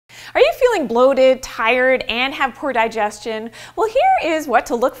Are you feeling bloated, tired, and have poor digestion? Well, here is what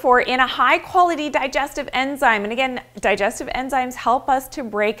to look for in a high-quality digestive enzyme. And again, digestive enzymes help us to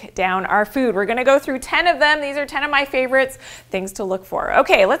break down our food. We're going to go through 10 of them. These are 10 of my favorites, things to look for.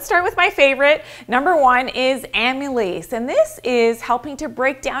 Okay, let's start with my favorite. Number one is amylase, and this is helping to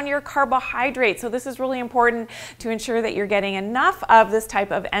break down your carbohydrates. So this is really important to ensure that you're getting enough of this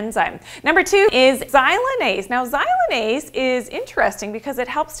type of enzyme. Number two is xylanase. Now, xylanase is interesting because it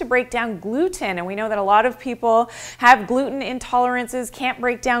helps to break down gluten, and we know that a lot of people have gluten intolerances, can't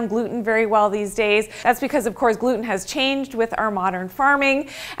break down gluten very well these days. That's because, of course, gluten has changed with our modern farming,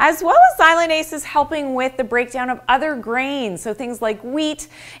 as well as xylanase is helping with the breakdown of other grains, so things like wheat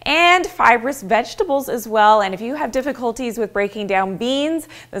and fibrous vegetables as well. And if you have difficulties with breaking down beans,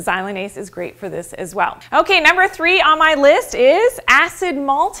 the xylanase is great for this as well. Okay, number three on my list is acid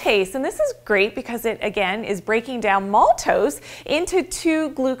maltase, and this is great because it, again, is breaking down maltose into two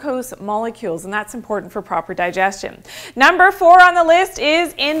glucose molecules, and that's important for proper digestion. Number four on the list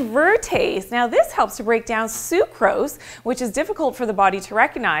is invertase. Now, this helps to break down sucrose, which is difficult for the body to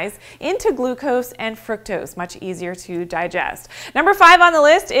recognize, into glucose and fructose, much easier to digest. Number five on the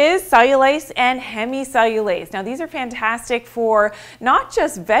list is cellulase and hemicellulase. Now, these are fantastic for not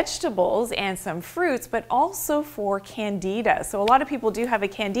just vegetables and some fruits, but also for candida. So a lot of people do have a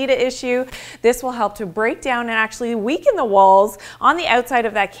candida issue. This will help to break down and actually weaken the walls on the outside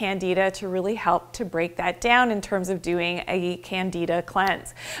of that candida to really help to break that down in terms of doing a candida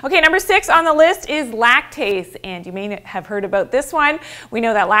cleanse. Okay, number six on the list is lactase, and you may have heard about this one. We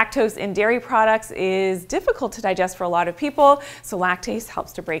know that lactose in dairy products is difficult to digest for a lot of people, so lactase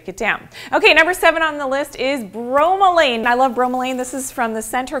helps to break it down. Okay, number seven on the list is bromelain. I love bromelain. This is from the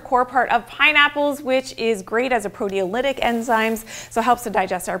center core part of pineapples, which is great as a proteolytic enzyme, so helps to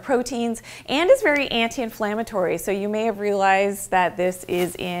digest our proteins, and is very anti-inflammatory. So you may have realized that this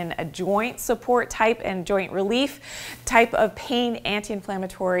is in a joint support type and joint relief type of pain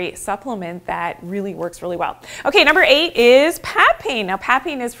anti-inflammatory supplement that really works really well. Okay, number eight is papain. Now,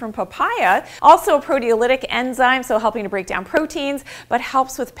 papain is from papaya, also a proteolytic enzyme, so helping to break down proteins, but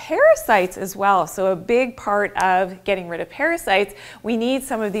helps with parasites as well. So a big part of getting rid of parasites, we need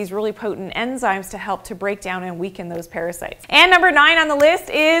some of these really potent enzymes to help to break down and weaken those parasites. And number nine on the list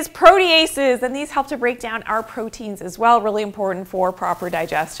is proteases, and these help to break down our proteins as well, really important for proper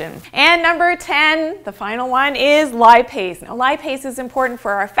digestion. And number 10, the final one, is lipase. Now, lipase is important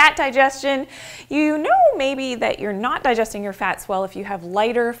for our fat digestion. You know maybe that you're not digesting your fats well if you have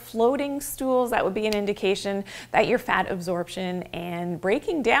lighter floating stools. That would be an indication that your fat absorption and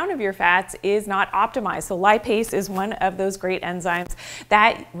breaking down of your fats is not optimized. So lipase is one of those great enzymes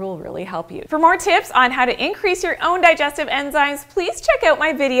that will really help you. For more tips on how to increase your own digestive enzymes, please check out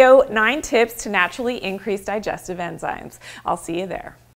my video, 9 Tips to Naturally Increase Digestive Enzymes. I'll see you there.